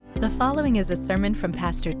The following is a sermon from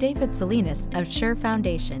Pastor David Salinas of Sure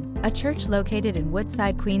Foundation, a church located in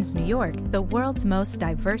Woodside, Queens, New York, the world's most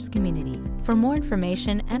diverse community. For more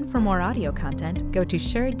information and for more audio content, go to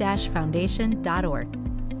sure-foundation.org.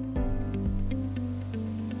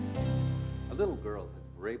 A little girl has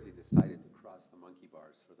bravely decided to cross the monkey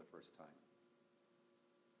bars for the first time.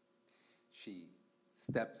 She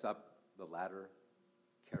steps up the ladder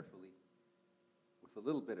carefully, with a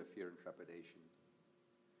little bit of fear and trepidation.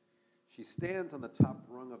 She stands on the top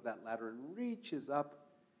rung of that ladder and reaches up,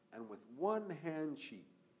 and with one hand she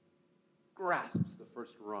grasps the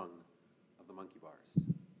first rung of the monkey bars.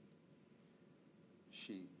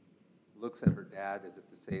 She looks at her dad as if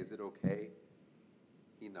to say, "Is it okay?"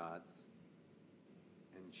 He nods,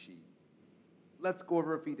 and she lets go of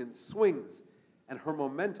her feet and swings, and her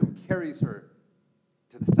momentum carries her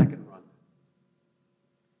to the second rung.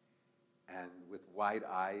 And with wide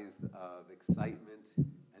eyes of excitement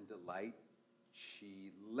and delight,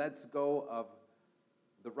 she lets go of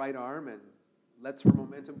the right arm and lets her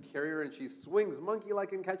momentum carry her, and she swings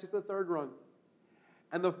monkey-like and catches the third rung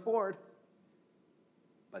and the fourth.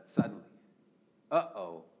 But suddenly,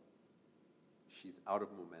 she's out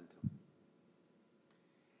of momentum.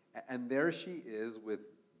 And there she is with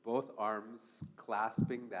both arms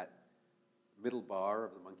clasping that middle bar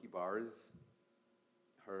of the monkey bars.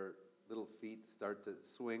 Her little feet start to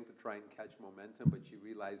swing to try and catch momentum, but she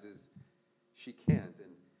realizes she can't,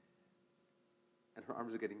 and her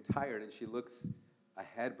arms are getting tired, and she looks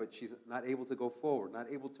ahead, but she's not able to go forward, not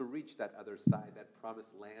able to reach that other side, that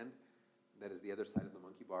promised land that is the other side of the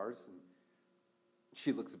monkey bars. And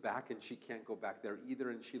she looks back, and she can't go back there either,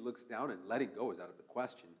 and she looks down, and letting go is out of the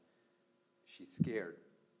question. She's scared.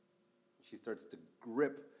 She starts to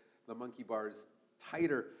grip the monkey bars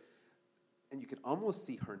tighter, and you can almost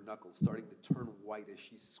see her knuckles starting to turn white as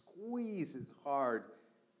she squeezes hard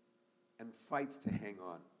and fights to hang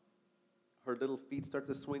on. Her little feet start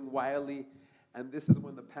to swing wildly, and this is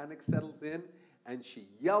when the panic settles in, and she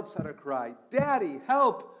yelps out a cry, "Daddy,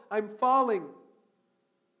 help! I'm falling!"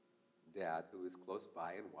 Dad, who is close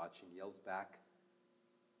by and watching, yells back,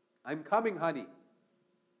 "I'm coming, honey.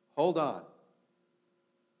 Hold on.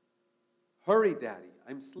 Hurry, Daddy,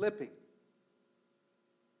 I'm slipping."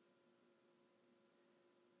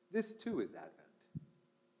 This too is Advent.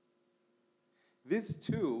 This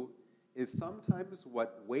too is sometimes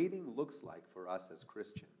what waiting looks like for us as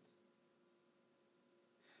Christians.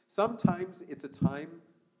 Sometimes it's a time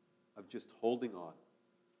of just holding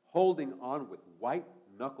on with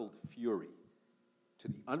white-knuckled fury to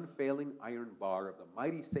the unfailing iron bar of the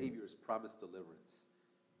mighty Savior's promised deliverance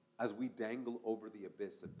as we dangle over the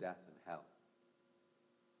abyss of death and hell.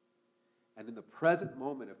 And in the present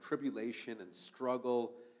moment of tribulation and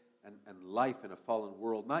struggle and life in a fallen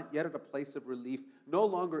world, not yet at a place of relief, no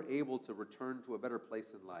longer able to return to a better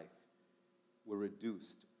place in life, we're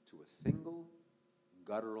reduced to a single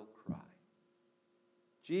guttural cry.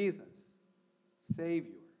 "Jesus,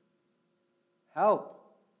 Savior, help!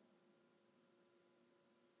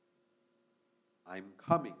 I'm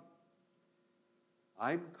coming.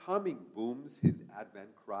 I'm coming," booms his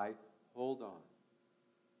Advent cry. Hold on.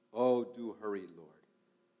 Oh, do hurry, Lord.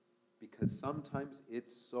 Because sometimes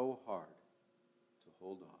it's so hard to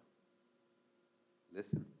hold on.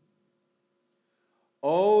 Listen.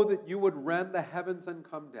 Oh, that you would rend the heavens and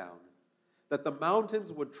come down, that the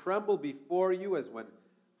mountains would tremble before you as when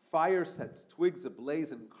fire sets twigs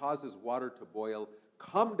ablaze and causes water to boil.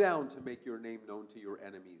 Come down to make your name known to your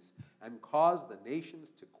enemies and cause the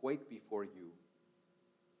nations to quake before you.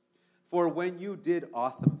 For when you did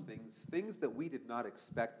awesome things, things that we did not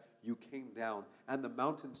expect, you came down, and the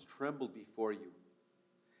mountains trembled before you.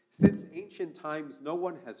 Since ancient times, no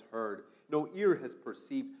one has heard, no ear has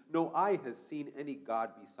perceived, no eye has seen any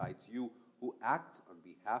God besides you, who acts on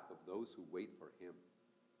behalf of those who wait for him.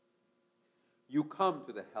 You come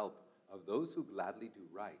to the help of those who gladly do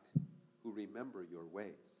right, who remember your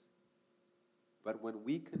ways. But when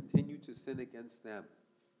we continue to sin against them,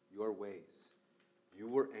 your ways, you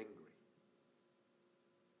were angry.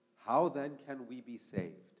 How then can we be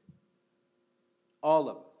saved? All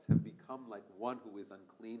of us have become like one who is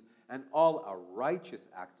unclean, and all our righteous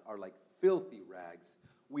acts are like filthy rags.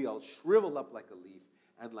 We all shrivel up like a leaf,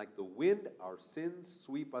 and like the wind, our sins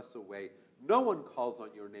sweep us away. No one calls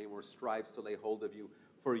on your name or strives to lay hold of you,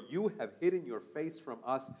 for you have hidden your face from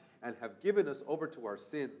us and have given us over to our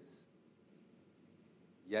sins.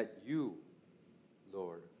 Yet you,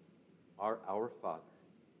 Lord, are our Father.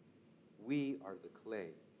 We are the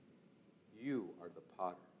clay. You are the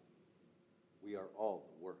potter. We are all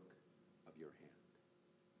the work of your hand.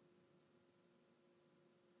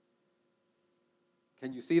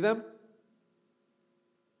 Can you see them?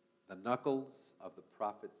 The knuckles of the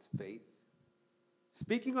prophet's faith.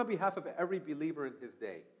 Speaking on behalf of every believer in his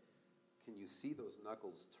day, can you see those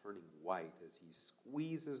knuckles turning white as he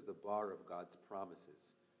squeezes the bar of God's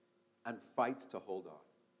promises and fights to hold on?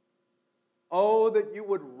 Oh, that you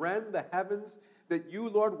would rend the heavens, that you,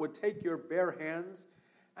 Lord, would take your bare hands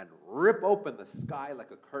and rip open the sky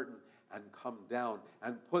like a curtain and come down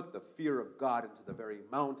and put the fear of God into the very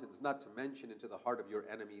mountains, not to mention into the heart of your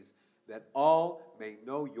enemies, that all may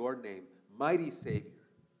know your name, mighty Savior.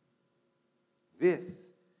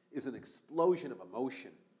 This is an explosion of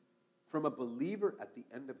emotion from a believer at the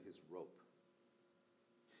end of his rope.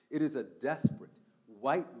 It is a desperate,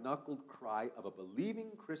 white-knuckled cry of a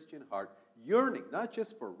believing Christian heart, yearning not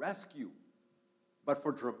just for rescue, but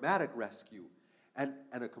for dramatic rescue and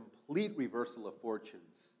a complete reversal of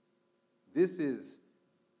fortunes. This is,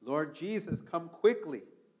 Lord Jesus, come quickly.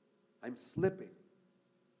 I'm slipping.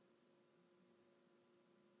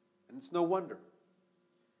 And it's no wonder.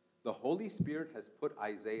 The Holy Spirit has put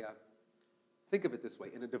Isaiah, think of it this way,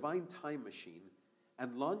 in a divine time machine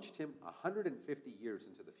and launched him 150 years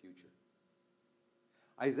into the future.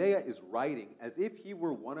 Isaiah is writing as if he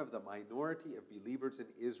were one of the minority of believers in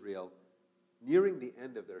Israel nearing the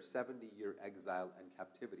end of their 70-year exile and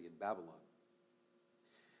captivity in Babylon.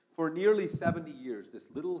 For nearly 70 years, this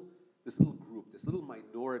little group, this little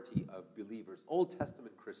minority of believers, Old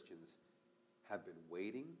Testament Christians, have been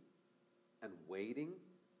waiting and waiting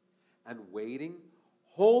and waiting,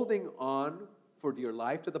 holding on for dear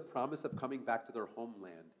life to the promise of coming back to their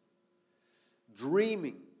homeland,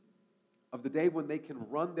 dreaming of the day when they can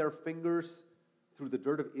run their fingers through the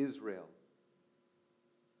dirt of Israel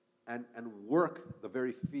and work the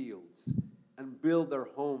very fields and build their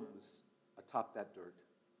homes atop that dirt.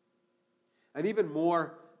 And even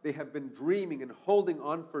more, they have been dreaming and holding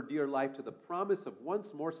on for dear life to the promise of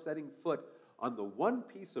once more setting foot on the one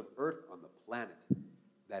piece of earth on the planet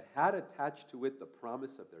that had attached to it the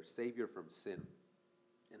promise of their Savior from sin.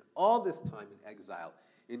 And all this time in exile,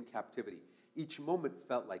 in captivity, each moment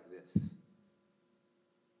felt like this.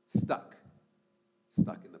 Stuck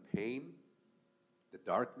in the pain, the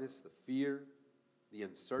darkness, the fear, the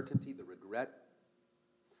uncertainty, the regret,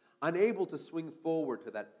 unable to swing forward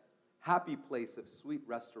to that happy place of sweet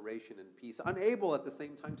restoration and peace, unable at the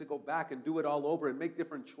same time to go back and do it all over and make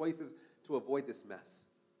different choices to avoid this mess.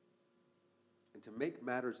 And to make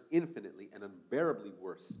matters infinitely and unbearably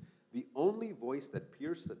worse, the only voice that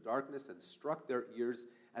pierced the darkness and struck their ears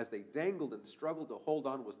as they dangled and struggled to hold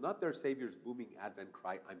on was not their Savior's booming Advent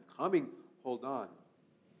cry, "I'm coming, hold on,"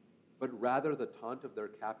 but rather the taunt of their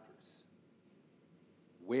captors.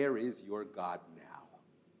 "Where is your God now?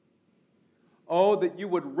 Oh, that you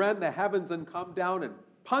would rend the heavens and come down and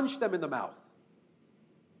punch them in the mouth."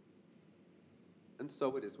 And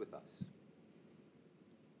so it is with us.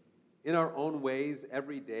 In our own ways,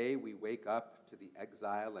 every day we wake up to the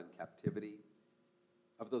exile and captivity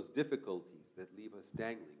of those difficulties that leave us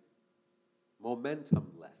dangling,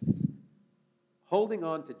 momentumless, holding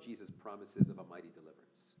on to Jesus' promises of a mighty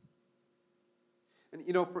deliverance. And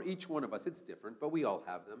for each one of us, it's different, but we all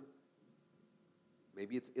have them.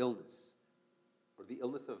 Maybe it's illness, or the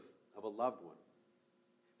illness of a loved one,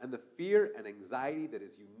 and the fear and anxiety that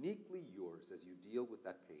is uniquely yours as you deal with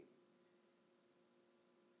that pain.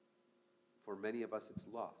 For many of us, it's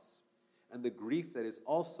loss, and the grief that is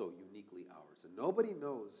also uniquely ours. And nobody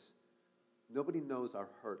knows our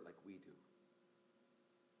hurt like we do.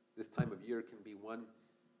 This time of year can be one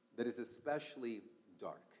that is especially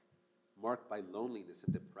dark, marked by loneliness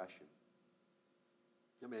and depression.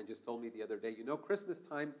 A man just told me the other day, Christmas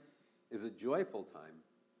time is a joyful time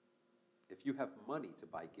if you have money to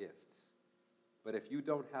buy gifts. But if you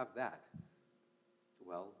don't have that,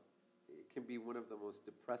 well, it can be one of the most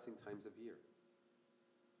depressing times of year.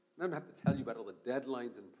 And I don't have to tell you about all the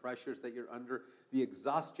deadlines and pressures that you're under, the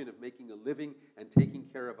exhaustion of making a living and taking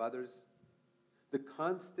care of others, the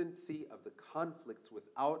constancy of the conflicts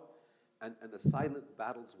without and the silent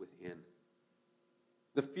battles within,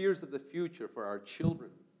 the fears of the future for our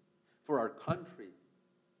children, for our country,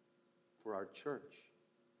 for our church.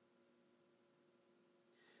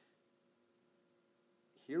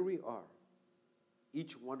 Here we are,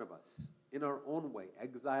 each one of us, in our own way,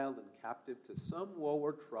 exiled and captive to some woe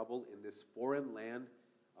or trouble in this foreign land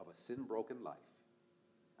of a sin-broken life,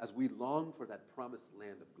 as we long for that promised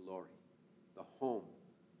land of glory, the home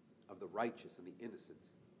of the righteous and the innocent.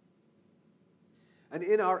 And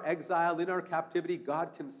in our exile, in our captivity,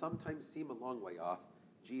 God can sometimes seem a long way off,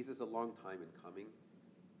 Jesus a long time in coming.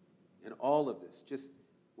 And all of this, just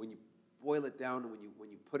when you boil it down and when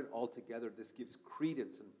you put it all together, this gives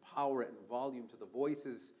credence and power and volume to the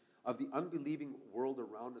voices of the unbelieving world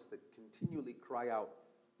around us that continually cry out,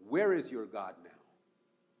 "Where is your God now?"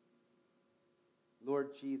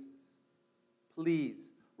 Lord Jesus,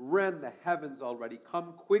 please rend the heavens already.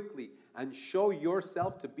 Come quickly and show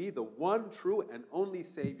yourself to be the one true and only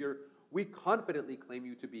Savior we confidently claim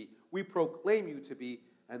you to be, we proclaim you to be,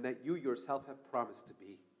 and that you yourself have promised to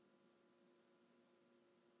be.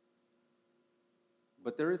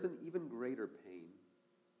 But there is an even greater pain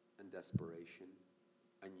and desperation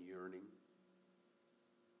and yearning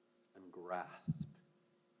and grasp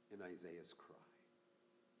in Isaiah's cry.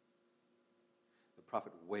 The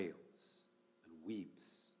prophet wails and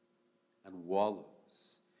weeps and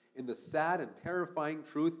wallows in the sad and terrifying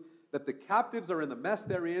truth that the captives are in the mess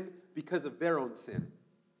they're in because of their own sin.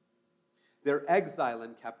 Their exile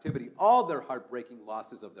and captivity, all their heartbreaking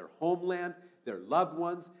losses of their homeland, their loved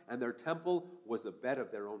ones, and their temple was a bed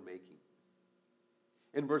of their own making.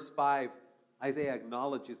 In verse 5, Isaiah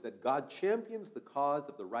acknowledges that God champions the cause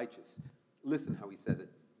of the righteous. Listen how he says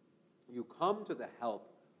it. You come to the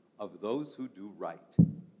help of those who do right.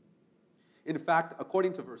 In fact,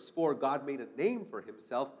 according to verse 4, God made a name for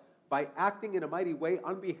himself by acting in a mighty way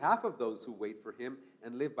on behalf of those who wait for him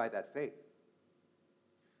and live by that faith.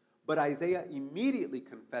 But Isaiah immediately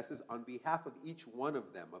confesses on behalf of each one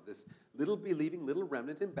of them, of this little believing little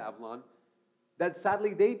remnant in Babylon, that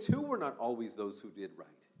sadly they too were not always those who did right.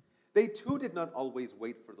 They too did not always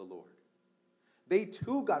wait for the Lord. They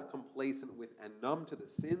too got complacent with and numb to the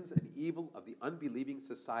sins and evil of the unbelieving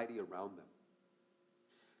society around them.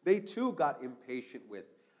 They too got impatient with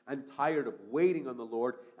and tired of waiting on the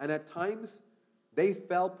Lord, and at times they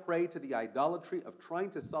fell prey to the idolatry of trying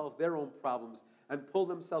to solve their own problems and pull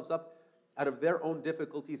themselves up out of their own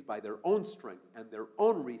difficulties by their own strength and their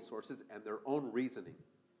own resources and their own reasoning.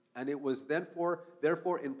 And it was therefore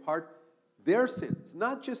in part their sins,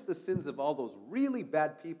 not just the sins of all those really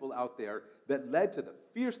bad people out there, that led to the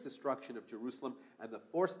fierce destruction of Jerusalem and the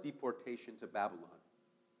forced deportation to Babylon.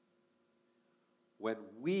 When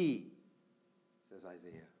we, says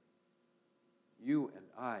Isaiah, you and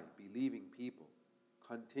I, believing people,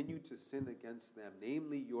 continue to sin against them,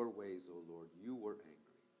 namely your ways, O Lord, you were angry.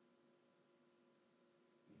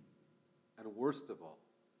 And worst of all,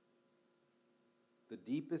 the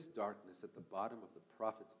deepest darkness at the bottom of the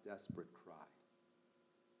prophet's desperate cry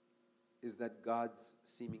is that God's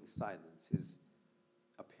seeming silence, his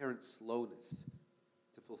apparent slowness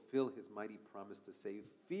to fulfill his mighty promise to save,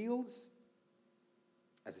 feels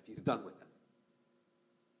as if he's done with them,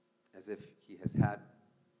 as if he has had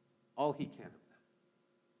all he can of them.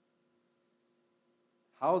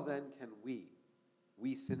 How then can we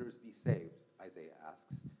sinners, be saved, Isaiah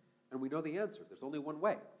asks? And we know the answer. There's only one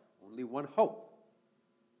way, only one hope.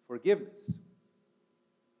 Forgiveness.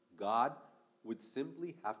 God would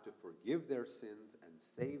simply have to forgive their sins and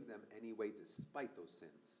save them anyway despite those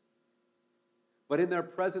sins. But in their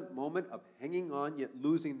present moment of hanging on yet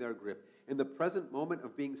losing their grip, in the present moment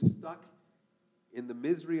of being stuck in the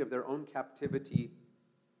misery of their own captivity,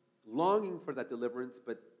 longing for that deliverance,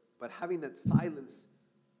 but having that silence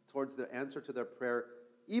towards the answer to their prayer,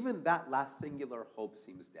 even that last singular hope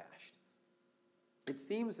seems dashed. It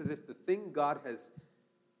seems as if the thing God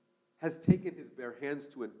has taken his bare hands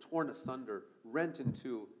to and torn asunder, rent in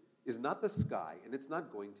two, is not the sky, and it's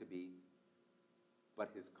not going to be,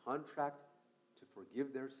 but his contract to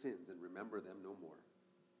forgive their sins and remember them no more.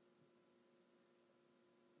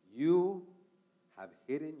 You have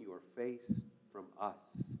hidden your face from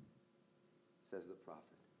us, says the prophet,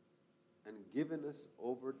 and given us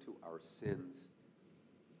over to our sins.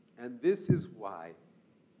 And this is why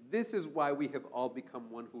we have all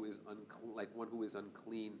become one who is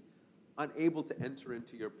unclean, unable to enter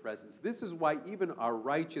into your presence. This is why even our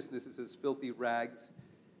righteousness is as filthy rags,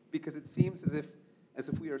 because it seems as if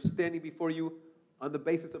we are standing before you on the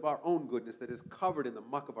basis of our own goodness that is covered in the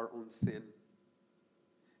muck of our own sin.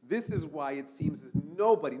 This is why it seems as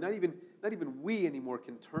nobody, not even we anymore,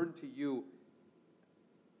 can turn to you.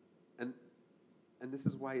 And this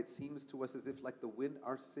is why it seems to us as if, like the wind,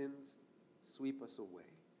 our sins sweep us away.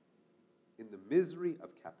 In the misery of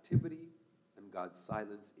captivity and God's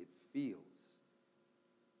silence, it feels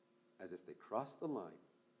as if they crossed the line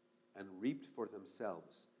and reaped for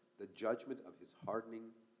themselves the judgment of his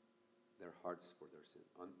hardening their hearts for their sin,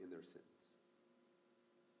 in their sins.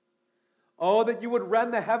 Oh, that you would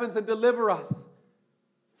rend the heavens and deliver us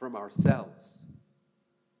from ourselves,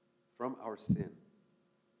 from our sin.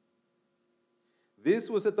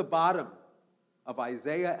 This was at the bottom of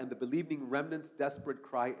Isaiah and the believing remnant's desperate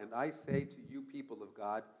cry, and I say to you, people of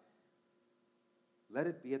God, let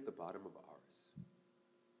it be at the bottom of ours.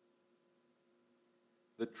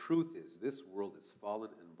 The truth is, this world is fallen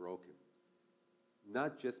and broken,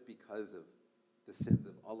 not just because of the sins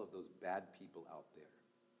of all of those bad people out there,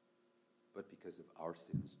 but because of our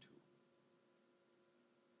sins too.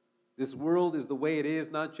 This world is the way it is,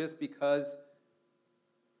 not just because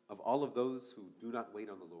of all of those who do not wait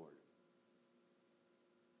on the Lord,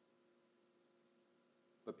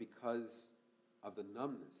 but because of the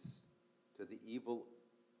numbness to the evil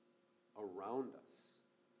around us.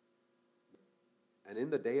 And in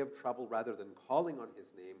the day of trouble, rather than calling on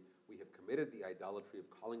his name, we have committed the idolatry of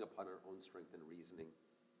calling upon our own strength and reasoning.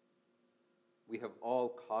 We have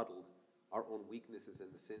all coddled our own weaknesses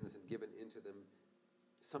and sins and given into them,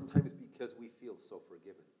 sometimes because we feel so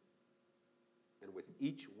forgiven. And with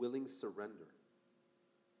each willing surrender,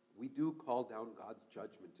 we do call down God's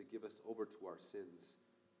judgment to give us over to our sins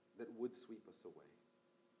that would sweep us away.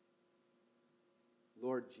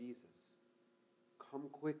 Lord Jesus, come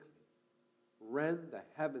quickly. Rend the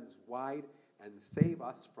heavens wide and save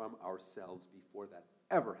us from ourselves before that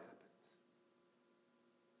ever happens.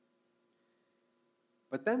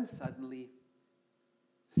 But then suddenly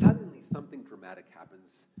something dramatic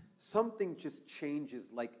happens. Something just changes,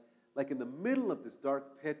 like in the middle of this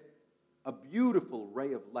dark pit, a beautiful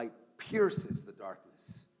ray of light pierces the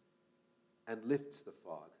darkness and lifts the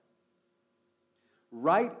fog.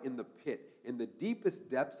 Right in the pit, in the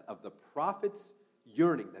deepest depths of the prophet's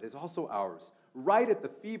yearning that is also ours, right at the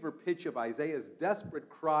fever pitch of Isaiah's desperate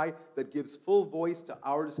cry that gives full voice to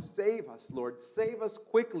ours, save us, Lord, save us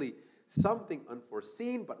quickly. Something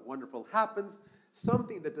unforeseen but wonderful happens,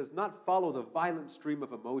 something that does not follow the violent stream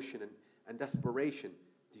of emotion and desperation.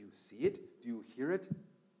 Do you see it? Do you hear it?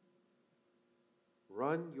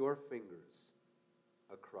 Run your fingers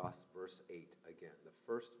across verse 8 again, the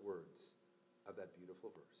first words of that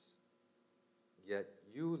beautiful verse. Yet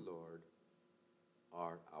you, Lord,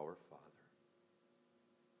 are our Father.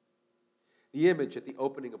 The image at the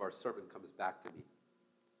opening of our sermon comes back to me.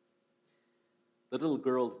 The little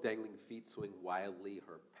girl's dangling feet swing wildly,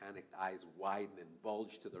 her panicked eyes widen and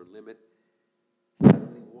bulge to their limit.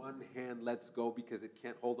 Suddenly one hand lets go because it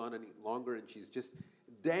can't hold on any longer, and she's just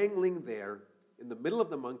dangling there in the middle of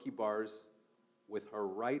the monkey bars with her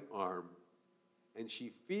right arm. And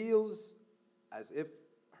she feels as if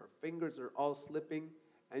her fingers are all slipping,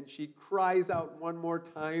 and she cries out one more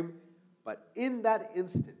time. But in that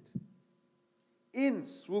instant, in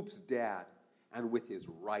swoops Dad, and with his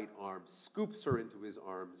right arm scoops her into his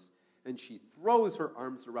arms, and she throws her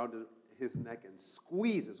arms around his neck and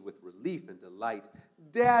squeezes with relief and delight.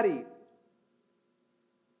 Daddy!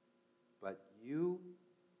 But you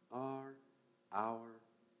are our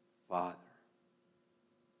Father.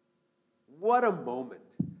 What a moment.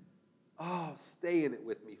 Oh, stay in it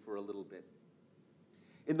with me for a little bit.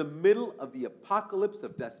 In the middle of the apocalypse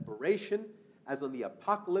of desperation, as on the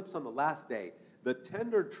apocalypse on the last day, the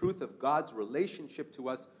tender truth of God's relationship to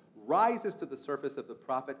us rises to the surface of the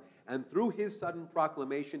prophet, and through his sudden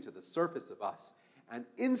proclamation to the surface of us. And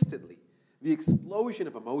instantly, the explosion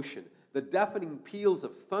of emotion, the deafening peals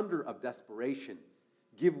of thunder of desperation,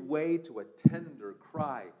 give way to a tender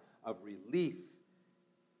cry of relief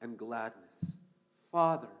and gladness.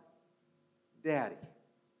 Father, Daddy.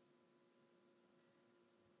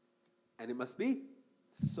 And it must be.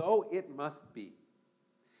 So it must be.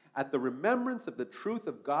 At the remembrance of the truth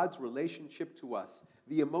of God's relationship to us,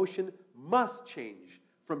 the emotion must change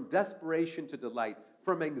from desperation to delight,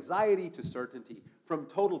 from anxiety to certainty, from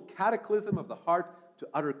total cataclysm of the heart to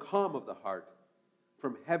utter calm of the heart,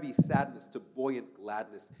 from heavy sadness to buoyant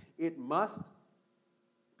gladness. It must,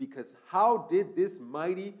 because how did this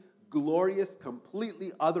mighty, glorious,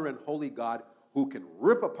 completely other and holy God, who can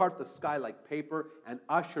rip apart the sky like paper and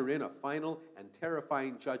usher in a final and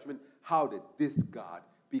terrifying judgment, how did this God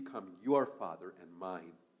become your Father and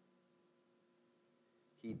mine?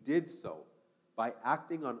 He did so by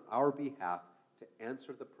acting on our behalf to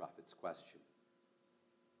answer the prophet's question.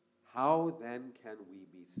 How then can we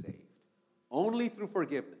be saved? Only through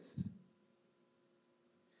forgiveness.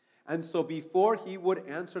 And so before he would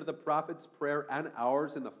answer the prophet's prayer and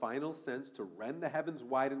ours in the final sense to rend the heavens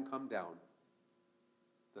wide and come down,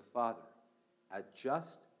 the Father, at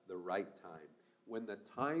just the right time, when the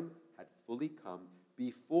time had fully come,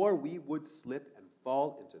 before we would slip and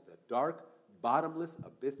fall into the dark, bottomless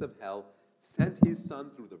abyss of hell, sent his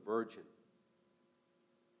Son through the Virgin.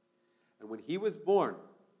 And when he was born,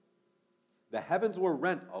 the heavens were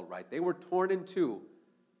rent, all right. They were torn in two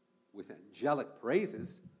with angelic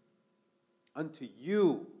praises. Unto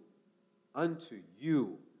you, a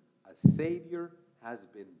Savior has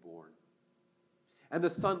been born. And the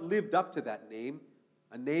Son lived up to that name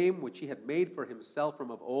a name which he had made for himself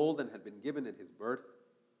from of old and had been given at his birth.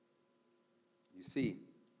 You see,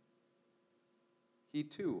 he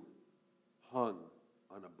too hung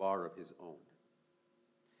on a bar of his own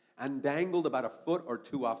and dangled about a foot or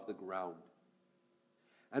two off the ground.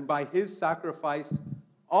 And by his sacrifice,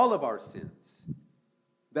 all of our sins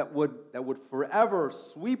that would forever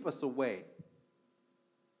sweep us away,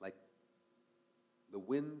 like the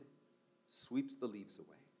wind sweeps the leaves away,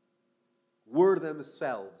 were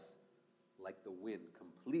themselves like the wind,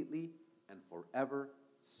 completely and forever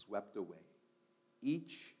swept away.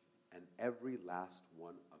 Each and every last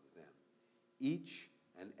one of them. Each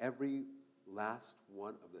and every last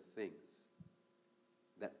one of the things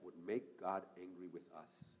that would make God angry with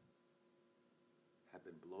us have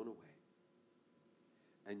been blown away.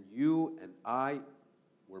 And you and I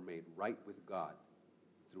were made right with God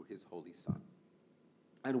through his Holy Son.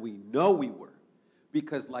 And we know we were,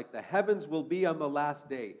 because like the heavens will be on the last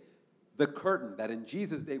day, the curtain that in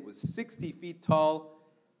Jesus' day was 60 feet tall,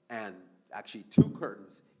 and actually two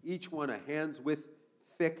curtains, each one a hand's width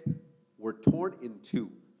thick, were torn in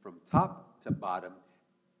two from top to bottom,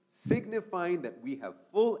 signifying that we have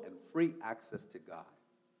full and free access to God.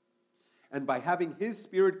 And by having his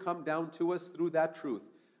Spirit come down to us through that truth,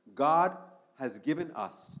 God has given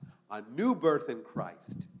us a new birth in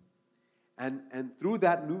Christ. And through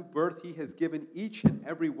that new birth, he has given each and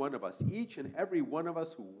every one of us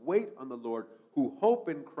who wait on the Lord, who hope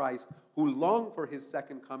in Christ, who long for his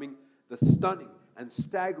second coming, the stunning and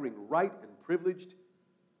staggering right and privileged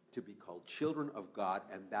to be called children of God.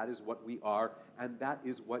 And that is what we are, and that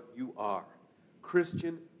is what you are.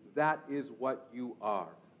 Christian, that is what you are.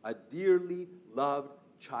 A dearly loved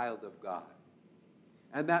child of God.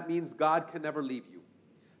 And that means God can never leave you.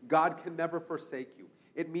 God can never forsake you.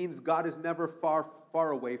 It means God is never far,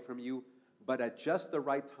 far away from you, but at just the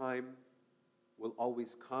right time will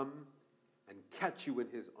always come and catch you in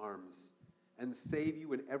his arms and save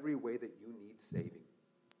you in every way that you need saving.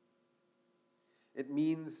 It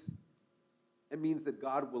means that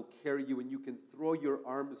God will carry you and you can throw your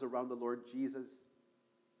arms around the Lord Jesus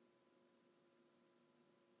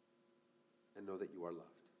and know that you are loved.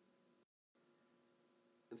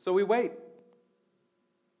 And so we wait.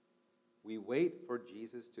 We wait for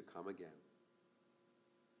Jesus to come again.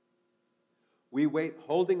 We wait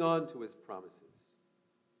holding on to his promises.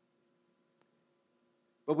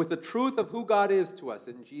 But with the truth of who God is to us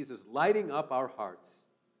in Jesus lighting up our hearts,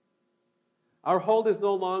 our hold is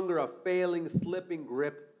no longer a failing, slipping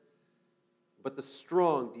grip, but the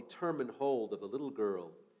strong, determined hold of a little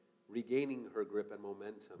girl regaining her grip and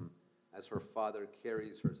momentum as her father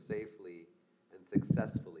carries her safely and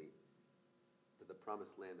successfully to the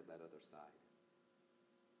promised land of that other side.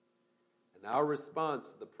 And our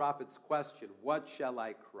response to the prophet's question, what shall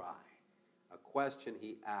I cry? A question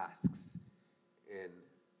he asks in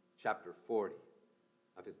chapter 40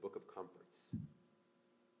 of his book of comforts.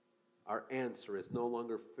 Our answer is no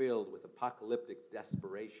longer filled with apocalyptic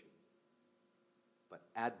desperation, but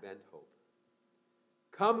Advent hope.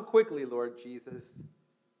 Come quickly, Lord Jesus.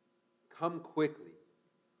 Come quickly.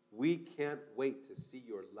 We can't wait to see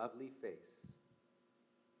your lovely face.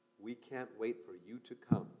 We can't wait for you to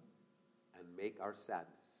come and make our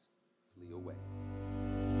sadness flee away.